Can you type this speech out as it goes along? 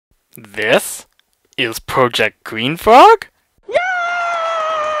This is Project Green Frog?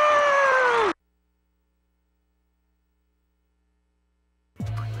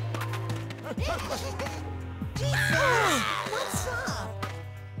 What's up?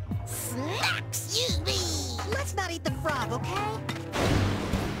 Excuse me! Let's not eat the frog, okay?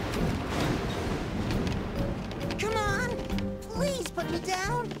 Come on! Please put me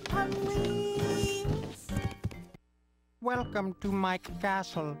down! Please! Welcome to my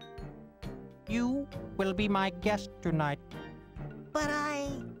castle. You will be my guest tonight. But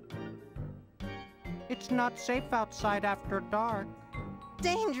It's not safe outside after dark.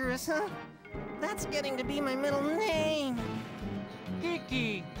 dangerous, huh? That's getting to be my middle name.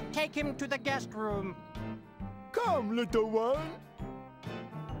 Kiki, take him to the guest room. Come, little one.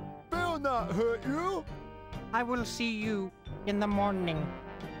 Will not hurt you. I will see you in the morning.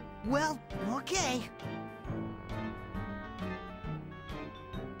 Well, okay.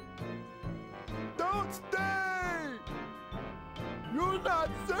 Don't stay. You're not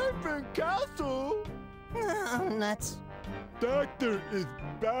safe in castle. Oh, nuts. Doctor is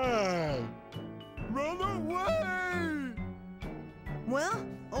bad. Run away. Well,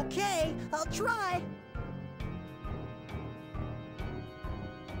 okay, I'll try.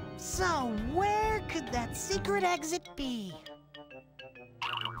 So, where could that secret exit be?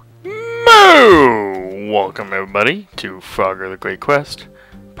 Moo! Welcome everybody to Frogger the Great Quest,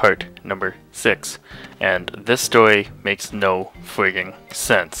 part number 6. And this story makes no frigging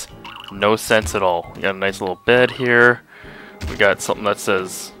sense. No sense at all. We got a nice little bed here. We got something that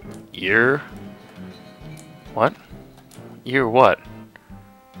says ear. What? Ear what?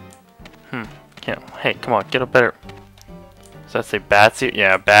 Can't. Hey, come on, get up better. Does that say bat's ear?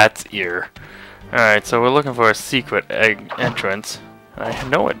 Yeah, bat's ear. Alright, so we're looking for a secret entrance. I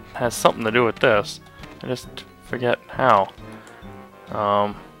know it has something to do with this. I just forget how.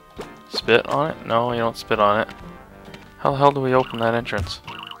 Spit on it? No, you don't spit on it. How the hell do we open that entrance?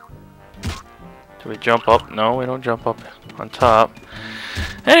 Do we jump up? No, we don't jump up on top.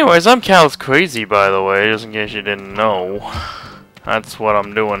 Anyways, I'm Cal's Crazy, by the way, just in case you didn't know. That's what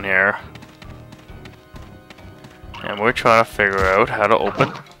I'm doing here. And we're trying to figure out how to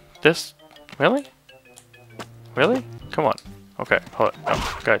open this. Really? Really? Come on. Okay, hold it. No,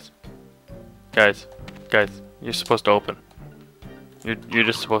 guys. Guys. Guys. You're supposed to open. You're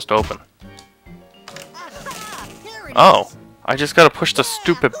just supposed to open. Aha! Here it Oh. is. I just gotta push the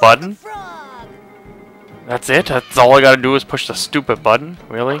stupid Look, button? the frog. That's it? That's all I gotta do is push the stupid button?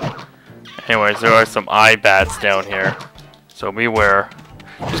 Really? Anyways, there are some eye bats down here. So beware.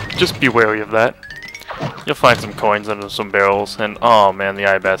 Just be wary of that. You'll find some coins under some barrels, and oh man, the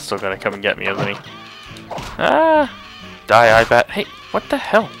eye bat's still gonna come and get me, isn't he? Ah! Die, eye bat. Hey, what the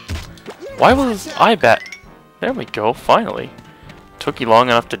hell? Why was this eye bat? There we go, finally. Took you long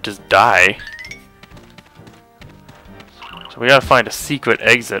enough to just die. So we gotta find a secret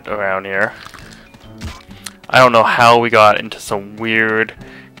exit around here. I don't know how we got into some weird,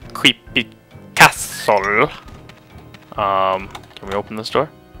 creepy castle. Can we open this door?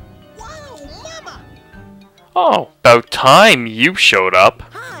 Whoa, Mama! Oh, about time you showed up.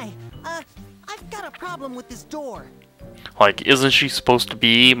 Hi, I've got a problem with this door. Like, isn't she supposed to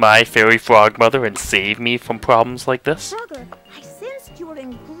be my fairy frog mother and save me from problems like this? Frogger, I sensed you were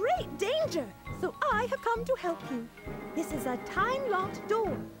in great danger, so I have come to help you. This is a time-locked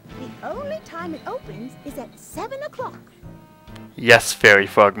door. The only time it opens is at 7 o'clock. Yes, fairy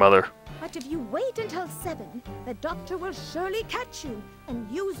frog mother. But if you wait until 7, the doctor will surely catch you and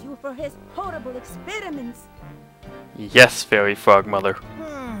use you for his horrible experiments. Yes, fairy frog mother.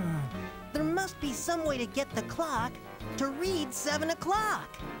 There must be some way to get the clock to read 7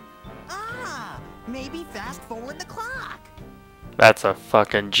 o'clock. Ah, maybe fast forward the clock. That's a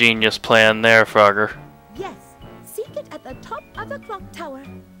fucking genius plan there, Frogger. Yes, seek it at the top of the clock tower.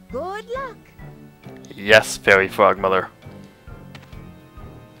 Good luck. Yes, fairy frog mother.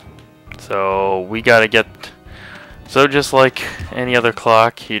 So we gotta get. So just like any other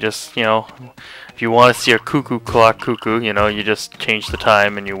clock, you just, you know, if you want to see a cuckoo clock cuckoo, you know, you just change the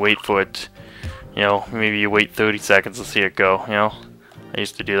time and you wait for it. You know, maybe you wait 30 seconds to see it go. You know, I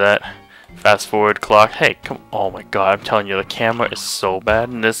used to do that. Fast forward clock. Hey, come. Oh my God, I'm telling you, the camera is so bad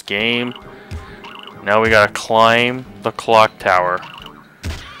in this game. Now we gotta climb the clock tower.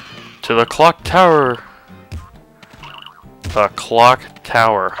 To the clock tower. The clock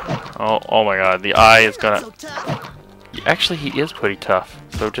tower. Oh my God, the eye is gonna. So tough. Actually, he is pretty tough.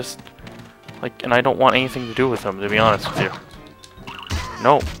 So just like, and I don't want anything to do with him, to be honest with you.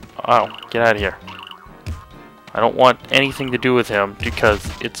 No. Oh, get out of here. I don't want anything to do with him because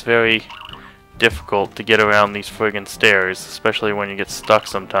it's very difficult to get around these friggin' stairs, especially when you get stuck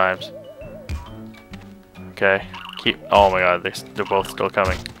sometimes. Okay, oh my god, they're both still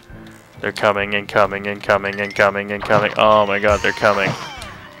coming. They're coming and coming and coming and coming and coming. Oh my god, they're coming.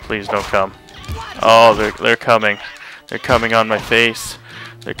 Please don't come. Oh, they're coming. They're coming on my face.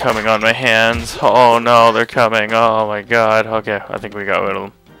 They're coming on my hands. Oh no, they're coming. Oh my god. Okay, I think we got rid of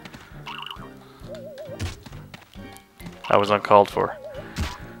them. That was uncalled for.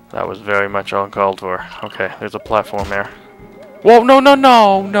 That was very much uncalled for. Okay, there's a platform there. Whoa, no, no,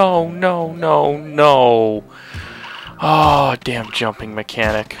 no, no, no, no, no. Oh, damn jumping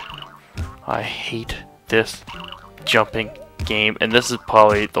mechanic. I hate this jumping game, and this is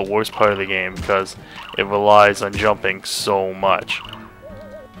probably the worst part of the game because it relies on jumping so much.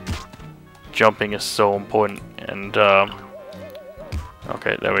 Jumping is so important, and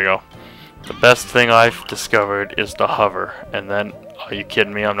okay, there we go. The best thing I've discovered is the hover, and then, are you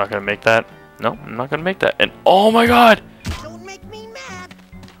kidding me? I'm not gonna make that. No, I'm not gonna make that. And oh my god! Don't make me mad.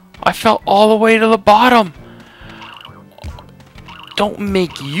 I fell all the way to the bottom. Don't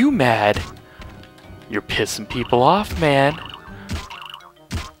make you mad. You're pissing people off, man.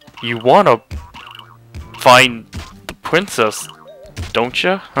 You wanna find the princess, don't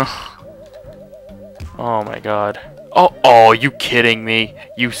you? Oh my god. Oh, you kidding me?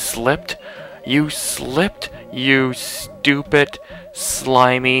 You slipped? You slipped? You stupid,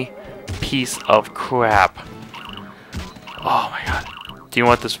 slimy piece of crap. Oh my god. Do you know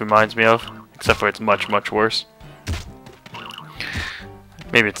what this reminds me of? Except for it's much, much worse.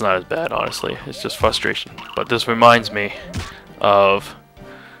 Maybe it's not as bad, honestly. It's just frustration. But this reminds me of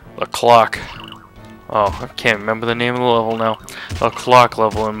the clock. Oh, I can't remember the name of the level now. The clock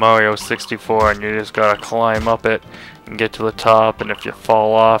level in Mario 64, and you just gotta climb up it and get to the top, and if you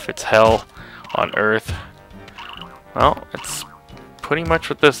fall off, it's hell on Earth. Well, it's pretty much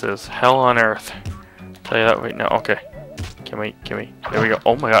what this is. Hell on Earth. I'll tell you that right now. Okay. Can we? There we go.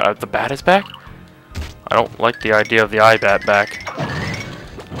 Oh my god, the bat is back? I don't like the idea of the eye bat back.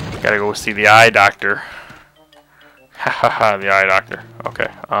 Gotta go see the eye doctor. Hahaha, the eye doctor. Okay,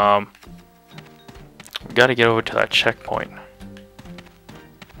 we gotta get over to that checkpoint.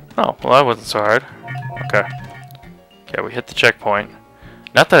 Oh, well that wasn't so hard. Okay. Okay, we hit the checkpoint.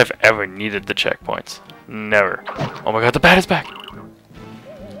 Not that I've ever needed the checkpoints. Never. Oh my god, the bat is back!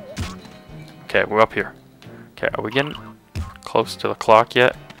 Okay, we're up here. Okay, are we getting close to the clock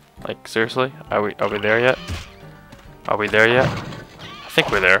yet? Like, seriously? Are we there yet? Are we there yet? I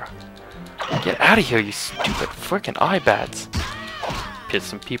think we're there. Get out of here, you stupid frickin' eye bats.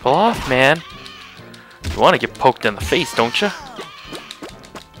 Pissing people off, man. You want to get poked in the face, don't you?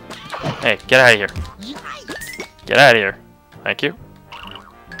 Hey, get out of here. Get out of here. Thank you.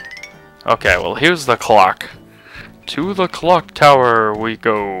 Okay, well, here's the clock. To the clock tower we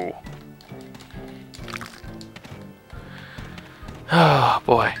go. Oh,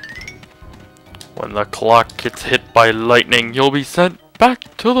 boy. When the clock gets hit by lightning, you'll be sent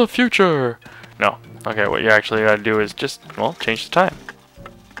back to the future. No. Okay, what you actually gotta do is just, well, change the time.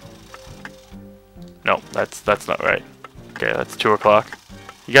 No, that's not right. Okay, that's 2 o'clock.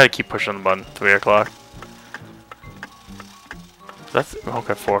 You gotta keep pushing the button. 3 o'clock. That's,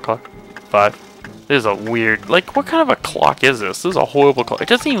 okay, 4 o'clock. 5. This is a weird, like, what kind of a clock is this? This is a horrible clock. It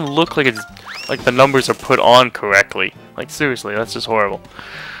doesn't even look like it's, like the numbers are put on correctly. Like, seriously, that's just horrible.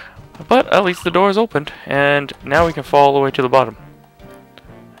 But at least the door is opened, and now we can fall all the way to the bottom.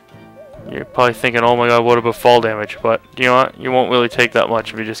 You're probably thinking, oh my god, what about fall damage? But, you know what? You won't really take that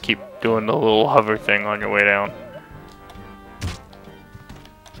much if you just keep doing the little hover thing on your way down.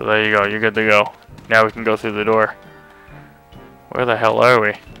 So there you go, you're good to go. Now we can go through the door. Where the hell are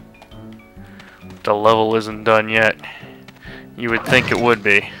we? The level isn't done yet. You would think it would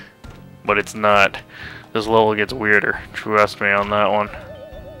be, but it's not. This level gets weirder, trust me on that one.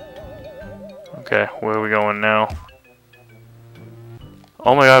 Okay, where are we going now?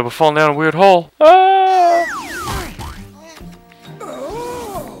 Oh my god, we're falling down a weird hole. Ah!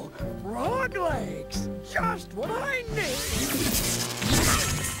 Oh, frog legs! Just what I need!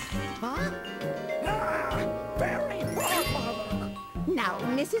 Huh? Ah, Fairy Frogmother! Now,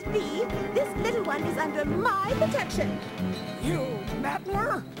 Mrs. B, this little one is under my protection. You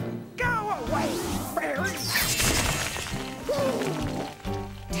meddler! Go away, fairy!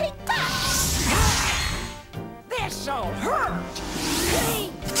 Take that! This'll hurt!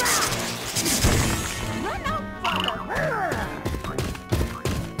 Take that! Run out, father!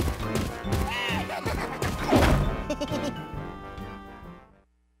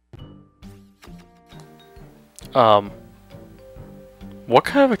 What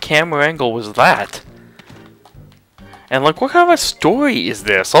kind of a camera angle was that? And like, what kind of a story is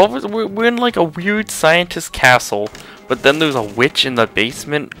this? All of it, we're in like a weird scientist castle, but then there's a witch in the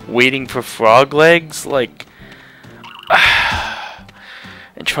basement waiting for frog legs. Like,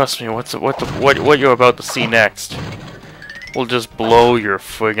 and trust me, what you're about to see next will just blow your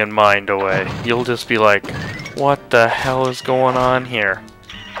friggin' mind away. You'll just be like, what the hell is going on here?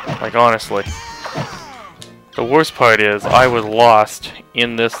 Like, honestly. The worst part is, I was lost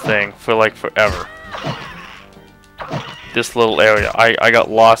in this thing for like forever. This little area. I got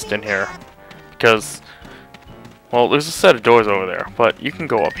lost in here. Because, well, there's a set of doors over there. But you can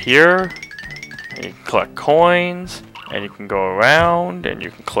go up here, and you can collect coins, and you can go around, and you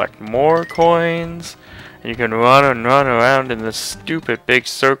can collect more coins, and you can run and run around in this stupid big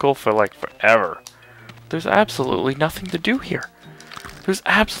circle for like forever. There's absolutely nothing to do here. There's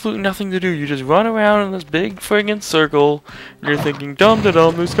absolutely nothing to do. You just run around in this big friggin' circle, and you're thinking,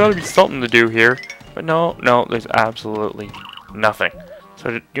 dum-da-dum, there's gotta be something to do here. But no, there's absolutely nothing. So,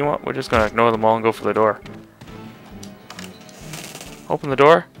 you know what? We're just gonna ignore them all and go for the door. Open the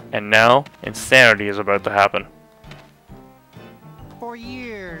door, and now, insanity is about to happen. For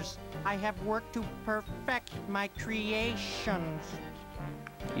years, I have worked to perfect my creations.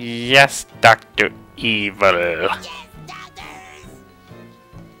 Yes, Dr. Evil.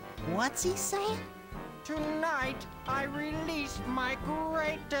 What's he saying? Tonight, I release my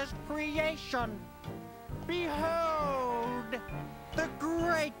greatest creation. Behold, the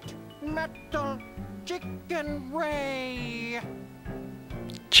great metal chicken ray.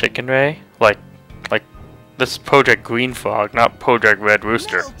 Chicken Ray? Like this is Project Green Frog, not Project Red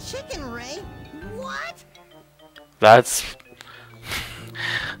Rooster. Metal chicken ray? What? That's...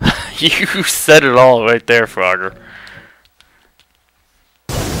 You said it all right there, Frogger.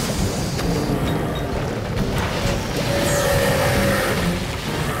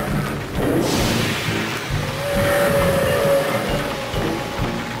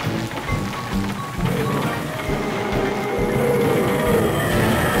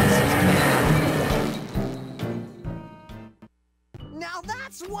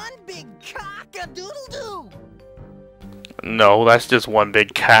 That's one big cock-a-doodle-doo! No, that's just one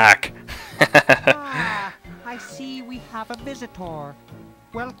big cack. Ah, I see we have a visitor.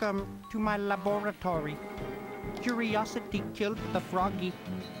 Welcome to my laboratory. Curiosity killed the froggy.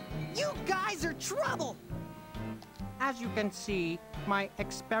 You guys are trouble! As you can see, my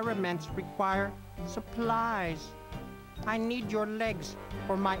experiments require supplies. I need your legs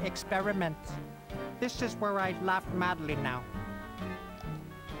for my experiments. This is where I laugh madly now.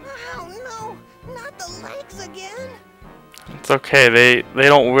 Oh no, not the legs again! It's okay, they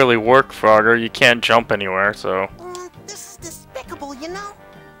don't really work, Frogger. You can't jump anywhere, so... This is despicable, you know?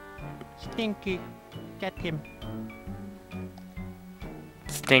 Stinky, get him.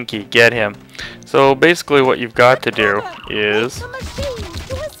 Stinky, get him. So basically what you've got to do is...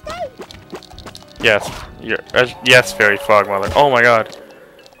 Yes, Fairy Frog Mother. Oh my god.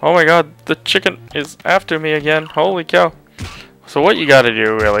 Oh my god, the chicken is after me again. Holy cow. So what you gotta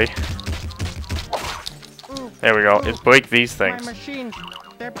do, really... There we go, is break these things. My machines,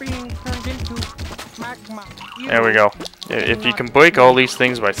 they're being turned into magma. There we go. If you can break all these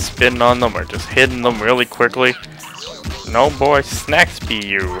things by spinning on them or just hitting them really quickly... No, boy, snacks be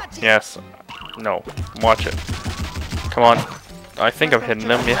you. Yes. No, watch it. Come on. I think I'm hitting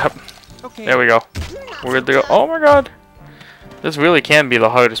them, yep. There we go. We're good to go. Oh my god! This really can be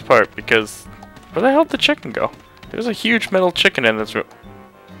the hardest part because... Where the hell did the chicken go? There's a huge metal chicken in this room.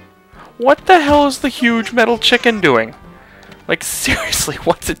 What the hell is the huge metal chicken doing? Like, seriously,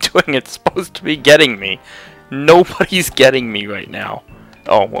 what's it doing? It's supposed to be getting me. Nobody's getting me right now.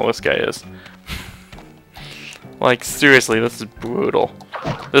 Oh, well, this guy is. Like, seriously, this is brutal.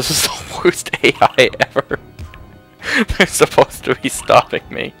 This is the worst AI ever. They're supposed to be stopping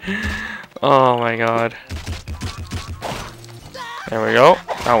me. Oh my god. There we go.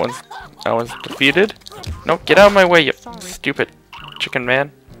 That one's defeated. No, get out of my way, you stupid chicken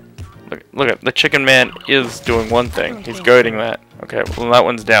man. Look at the chicken man is doing one thing. He's guarding that. Okay, well that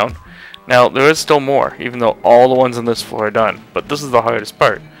one's down. Now there is still more, even though all the ones on this floor are done. But this is the hardest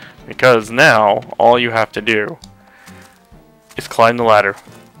part because now all you have to do is climb the ladder.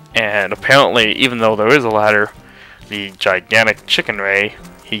 And apparently, even though there is a ladder, the gigantic chicken ray,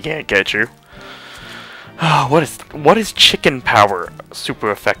 he can't get you. What is chicken power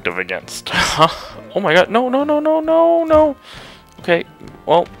super effective against? Huh? Oh my god, no. Okay,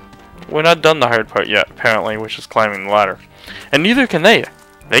 well, we're not done the hard part yet, apparently, which is climbing the ladder. And neither can they.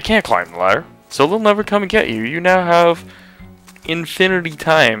 They can't climb the ladder, so they'll never come and get you. You now have infinity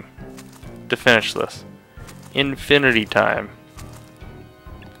time to finish this. Infinity time.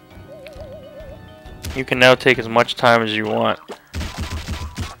 You can now take as much time as you want.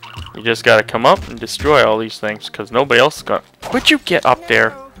 You just gotta come up and destroy all these things, because nobody else got... Would you get up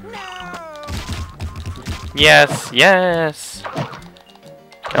there? Yes, yes!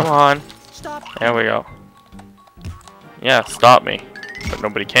 Come on. Stop. There we go. Yeah, stop me. But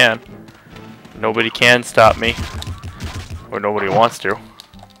nobody can. Nobody can stop me. Or nobody wants to.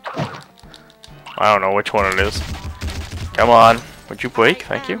 I don't know which one it is. Come on. Would you break?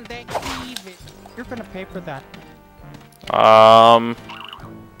 Thank you. You're gonna pay for that.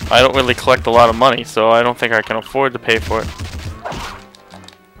 I don't really collect a lot of money, so I don't think I can afford to pay for it.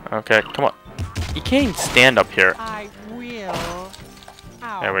 Okay, come on. You can't even stand up here. I will.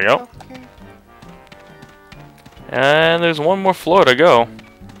 Ow. There we go. Okay. And there's one more floor to go.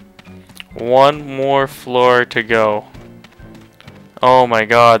 One more floor to go. Oh my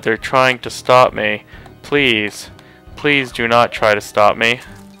god, they're trying to stop me. Please. Please do not try to stop me.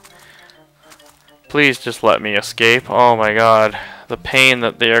 Please just let me escape. Oh my god. The pain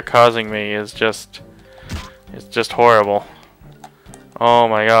that they are causing me is just... It's just horrible. Oh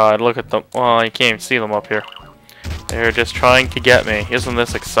my god, look at them. Well, you can't even see them up here. They're just trying to get me. Isn't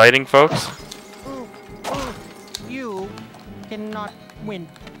this exciting, folks? You cannot win.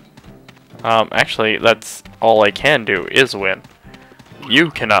 Actually, that's all I can do, is win.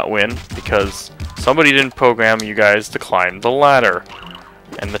 You cannot win, because somebody didn't program you guys to climb the ladder.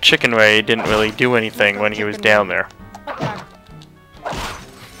 And the Chicken Ray didn't really do anything when he was down there.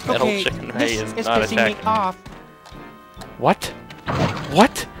 Metal Okay, Chicken Ray this is not pissing me attacking. off. What?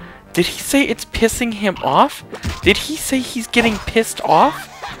 What? Did he say it's pissing him off? Did he say he's getting pissed off?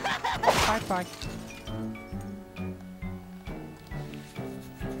 Bye-bye.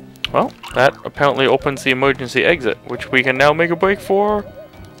 Well, that apparently opens the emergency exit, which we can now make a break for.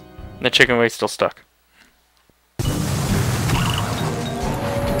 And the Chicken Ray's still stuck.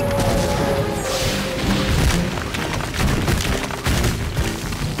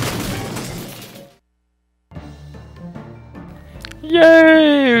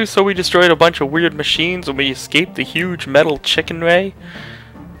 Yay! So we destroyed a bunch of weird machines and we escaped the huge metal Chicken Ray.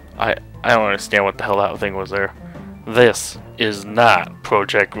 I don't understand what the hell that thing was there. This is not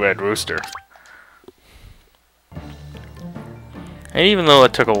Project Red Rooster. And even though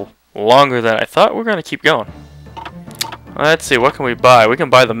it took longer than I thought, we're gonna keep going. Let's see, what can we buy? We can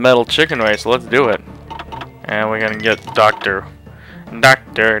buy the metal Chicken Ray, so let's do it. And we're gonna get Doctor,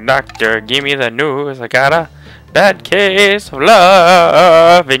 give me the news. I got a bad case of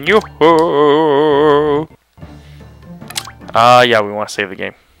loving you. Yeah, we want to save the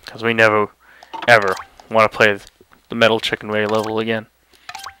game. Because we never, ever want to play the Metal Chicken Ray level again.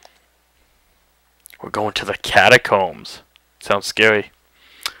 We're going to the Catacombs. Sounds scary.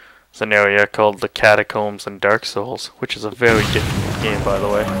 It's an area called the Catacombs in Dark Souls, which is a very difficult game, by the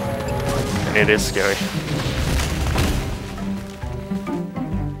way. And it is scary.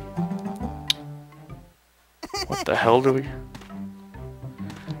 What the hell do we...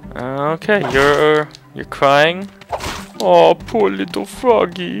 Okay, you're crying. Oh, poor little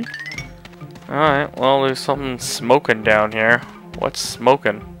froggy. Alright, well, there's something smoking down here. What's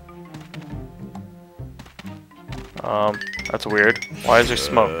smoking? That's weird. Why is there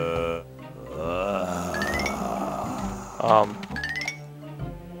smoke?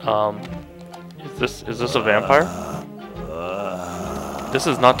 Is this a vampire? This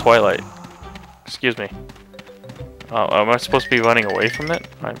is not Twilight. Excuse me. Am I supposed to be running away from it?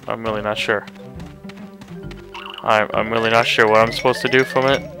 I'm really not sure. I'm really not sure what I'm supposed to do from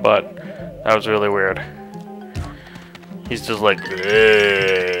it, but that was really weird. He's just like...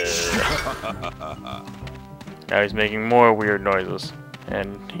 Now he's making more weird noises.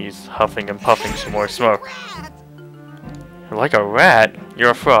 And he's huffing and puffing some more smoke. You're like a rat?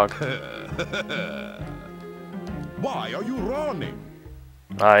 You're a frog. Why are you running?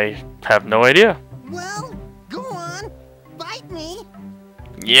 I have no idea. Well, go on. Bite me.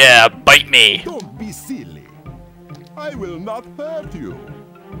 Yeah, bite me! Don't be silly. I will not hurt you.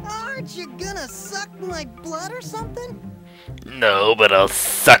 Aren't you gonna suck my blood or something? No, but I'll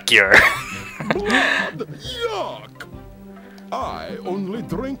suck your... Blood! Yuck! I only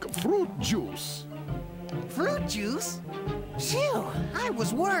drink fruit juice. Fruit juice? Phew, I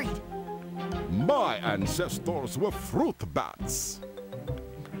was worried. My ancestors were fruit bats.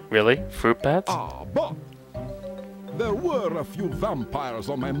 Really? Fruit bats? Ah, but there were a few vampires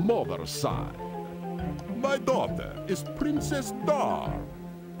on my mother's side. My daughter is Princess Dar.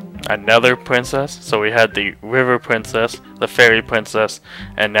 Another princess? So we had the river princess, the fairy princess,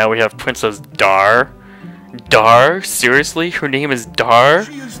 and now we have Princess Dar? Dar? Seriously? Her name is Dar?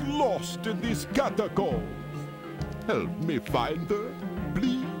 She is lost in these catacombs. Help me find her,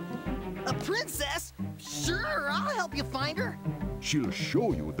 please. A princess? Sure, I'll help you find her. She'll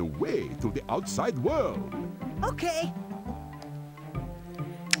show you the way to the outside world. Okay.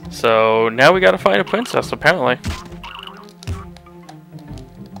 So now we gotta find a princess, apparently.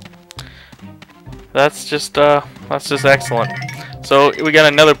 That's just excellent. So we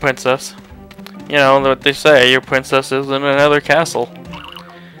got another princess. You know what they say, your princess is in another castle.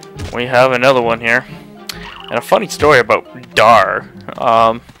 We have another one here. And a funny story about Dar.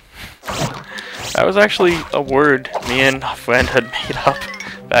 That was actually a word me and a friend had made up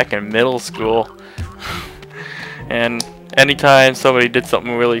back in middle school. And anytime somebody did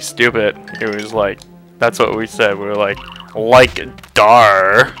something really stupid, it was like, that's what we said. We were like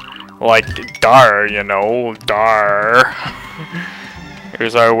Dar. Like Dar, you know, Dar.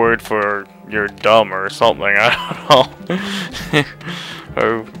 Here's our word for you're dumb or something, I don't know.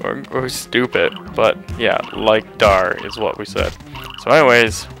 or stupid, but yeah, like Dar is what we said. So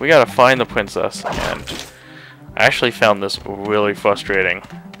anyways, we gotta find the princess, and I actually found this really frustrating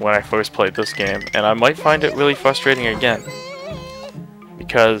when I first played this game, and I might find it really frustrating again.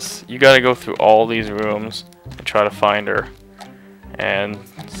 Because you gotta go through all these rooms and try to find her. And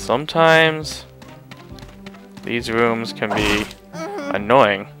sometimes these rooms can be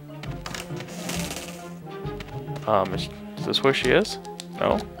annoying. Is this where she is?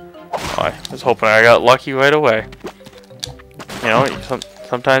 No? Oh, I was hoping I got lucky right away. You know,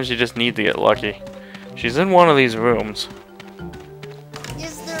 sometimes you just need to get lucky. She's in one of these rooms.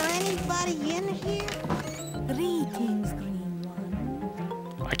 Is there anybody in here? Greetings, Green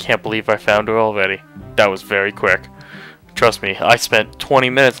One. I can't believe I found her already. That was very quick. Trust me, I spent 20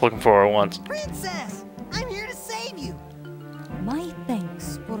 minutes looking for her once. Princess! I'm here to save you! My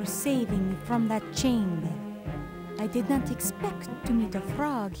thanks for saving me from that chamber. I did not expect to meet a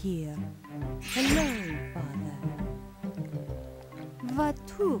frog here. Hello, Father. What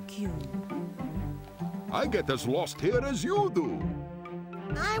took you? I get as lost here as you do.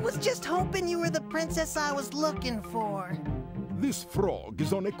 I was just hoping you were the princess I was looking for. This frog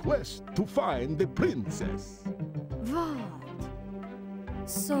is on a quest to find the princess. What?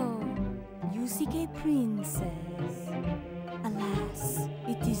 So, you seek a princess? Alas,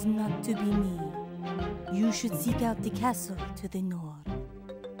 it is not to be me. You should seek out the castle to the north.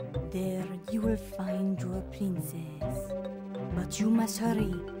 There you will find your princess. But you must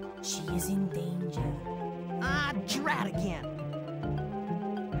hurry. She is in danger. Ah, drat again.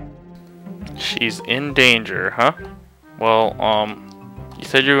 She's in danger, huh? Well, you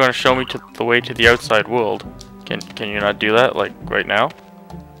said you were gonna show me the way to the outside world. Can you not do that, like, right now?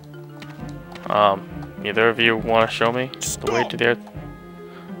 Neither of you want to show me the way to the outside?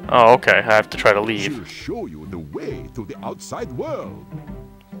 Oh, okay, I have to try to leave. She'll show you the way to the outside world.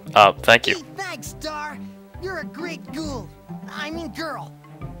 Thank you. Hey, thanks, Dar. You're a great ghoul. I mean girl.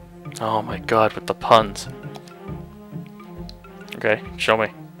 Oh my god, with the puns. Okay, show me.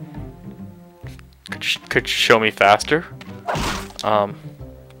 Could you show me faster?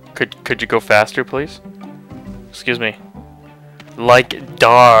 Could you go faster, please? Excuse me. Like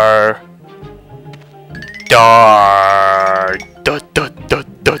Dar. Dar.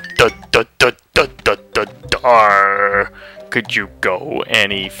 Dar. Could you go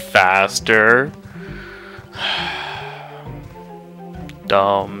any faster?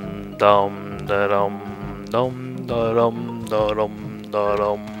 Dum dum da dum dum da dum da dum da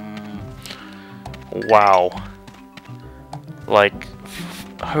dum. Wow. Like,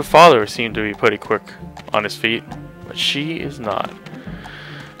 her father seemed to be pretty quick on his feet, but she is not.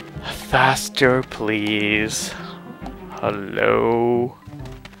 Faster, please. Hello.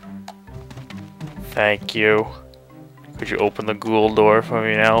 Thank you. Could you open the ghoul door for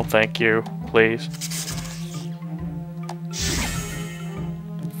me now? Thank you, please.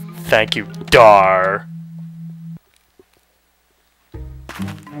 Thank you, Dar.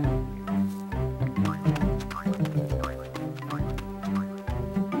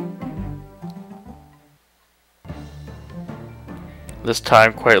 This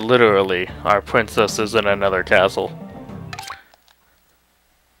time, quite literally, our princess is in another castle.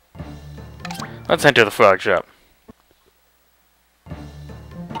 Let's enter the frog shop.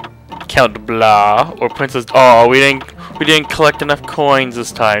 Count Blah or Princess. Oh, we didn't collect enough coins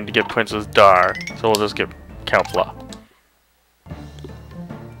this time to get Princess Dar, so we'll just get Count Blah.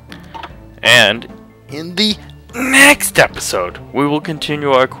 And in the next episode, we will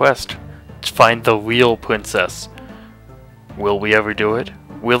continue our quest to find the real princess. Will we ever do it?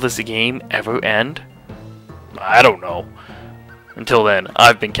 Will this game ever end? I don't know. Until then,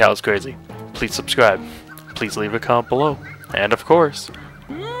 I've been Cows Crazy. Please subscribe. Please leave a comment below. And of course,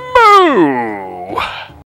 moo!